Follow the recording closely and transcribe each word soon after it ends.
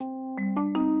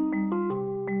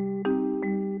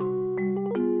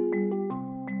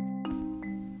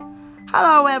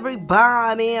Hello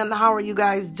everybody, and how are you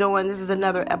guys doing? This is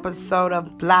another episode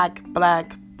of Black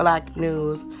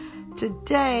News.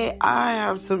 Today I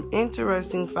have some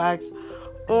interesting facts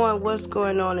on what's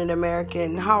going on in America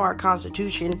and how our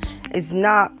Constitution is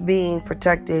not being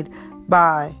protected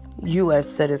by U.S.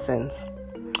 citizens.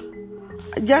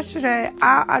 Yesterday,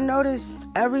 I noticed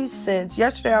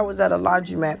yesterday I was at a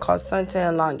laundromat called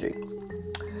Suntan Laundry.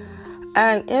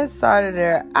 And inside of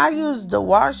there, I used the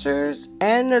washers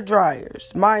and the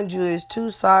dryers. Mind you, it's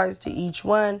two sides to each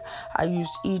one. I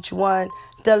used each one.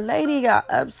 The lady got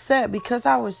upset because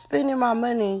I was spending my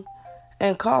money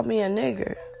and called me a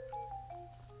nigger.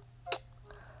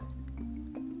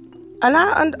 And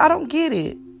I don't get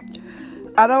it.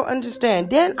 I don't understand.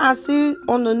 Then I see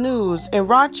on the news in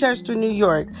Rochester, New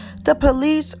York, the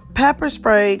police pepper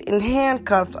sprayed and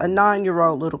handcuffed a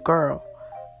 9-year-old little girl.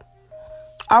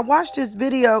 I watched this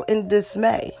video in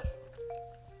dismay,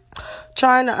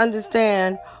 trying to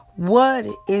understand why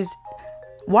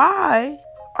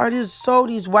are these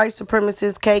white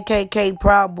supremacists, KKK,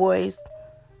 Proud Boys,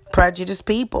 prejudiced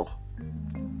people?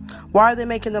 Why are they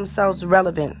making themselves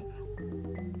relevant?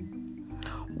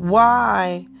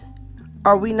 Why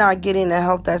are we not getting the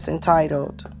help that's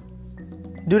entitled?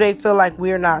 Do they feel like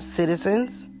we're not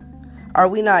citizens? Are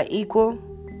we not equal?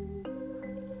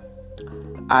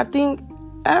 I think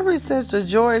ever since the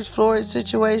George Floyd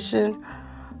situation,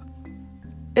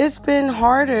 it's been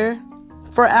harder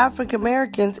for African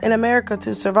Americans in America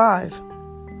to survive.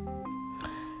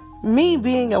 Me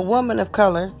being a woman of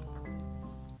color,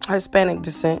 Hispanic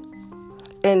descent,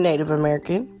 and Native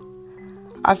American,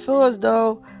 I feel as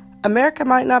though America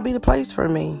might not be the place for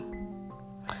me.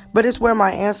 But it's where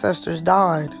my ancestors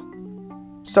died.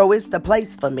 So it's the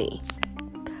place for me.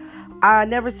 I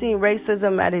never seen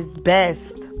racism at its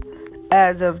best.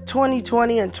 As of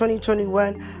 2020 and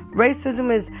 2021,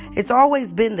 racism it's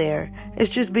always been there.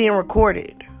 It's just being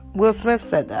recorded. Will Smith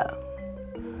said that.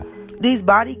 These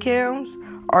body cams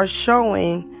are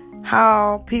showing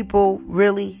how people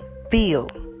really feel.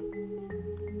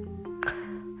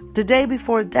 The day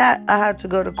before that, I had to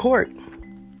go to court.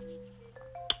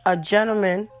 A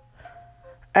gentleman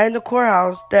in the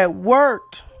courthouse that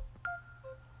worked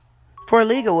for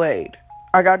legal aid.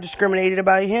 I got discriminated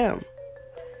by him.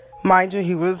 Mind you,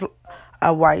 he was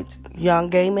a white, young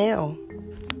gay male.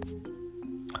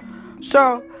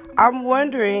 So, I'm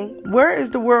wondering, where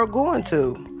is the world going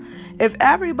to? If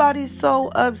everybody's so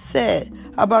upset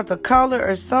about the color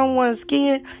of someone's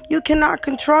skin, you cannot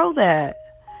control that.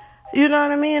 You know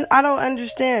what I mean? I don't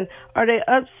understand. Are they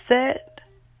upset?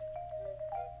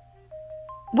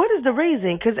 What is the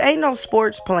reason? Because ain't no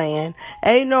sports playing.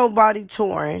 Ain't nobody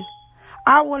touring.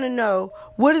 I want to know,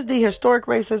 what is the historic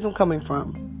racism coming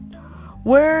from?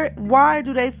 Why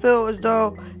do they feel as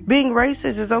though being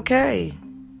racist is okay?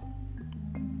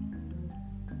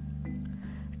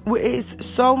 It's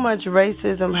so much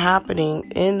racism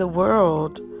happening in the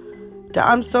world that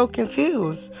I'm so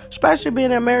confused, especially being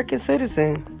an American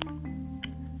citizen.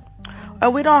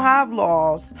 And we don't have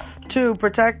laws to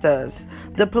protect us.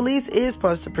 The police is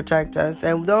supposed to protect us,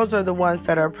 and those are the ones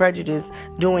that are prejudiced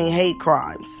doing hate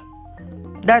crimes.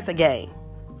 That's a game.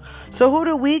 So who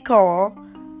do we call?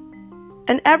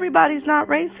 And everybody's not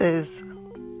racist.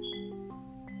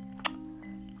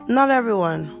 Not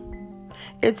everyone.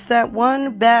 It's that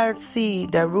one bad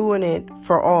seed that ruined it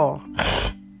for all.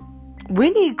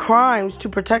 We need crimes to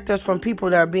protect us from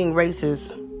people that are being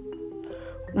racist.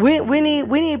 We need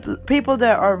people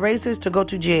that are racist to go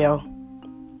to jail.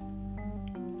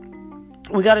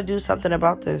 We got to do something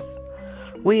about this.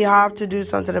 We have to do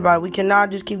something about it. We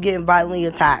cannot just keep getting violently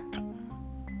attacked.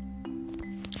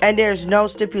 And there's no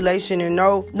stipulation and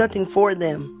nothing for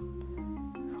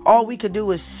them. All we could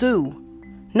do is sue.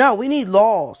 No, we need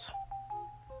laws.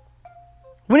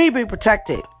 We need to be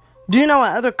protected. Do you know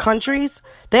in other countries,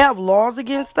 they have laws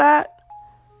against that?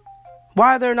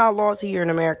 Why are there not laws here in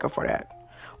America for that?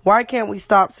 Why can't we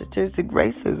stop statistic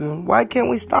racism? Why can't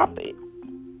we stop it?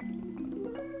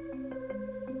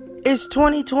 It's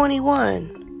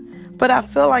 2021, but I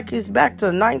feel like it's back to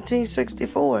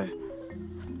 1964.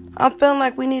 I'm feeling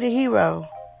like we need a hero.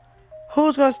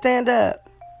 Who's going to stand up?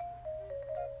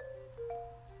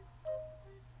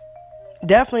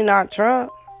 Definitely not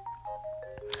Trump.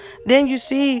 Then you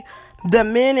see the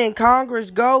men in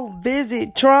Congress go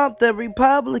visit Trump, the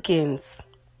Republicans.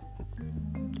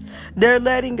 They're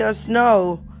letting us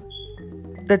know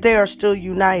that they are still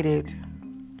united.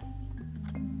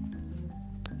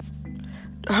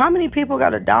 How many people got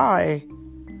to die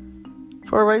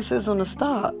for racism to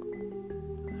stop?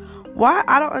 Why?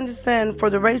 I don't understand for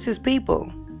the racist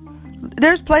people.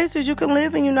 There's places you can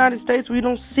live in the United States where you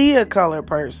don't see a colored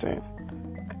person.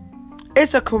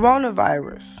 It's a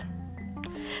coronavirus.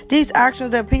 These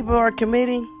actions that people are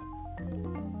committing,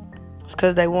 it's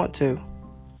because they want to.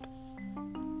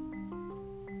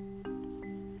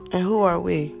 And who are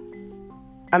we?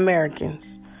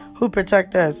 Americans. Who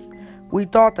protect us? We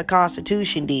thought the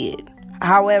Constitution did.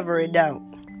 However, it don't.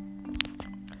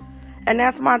 And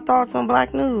that's my thoughts on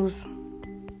Black news.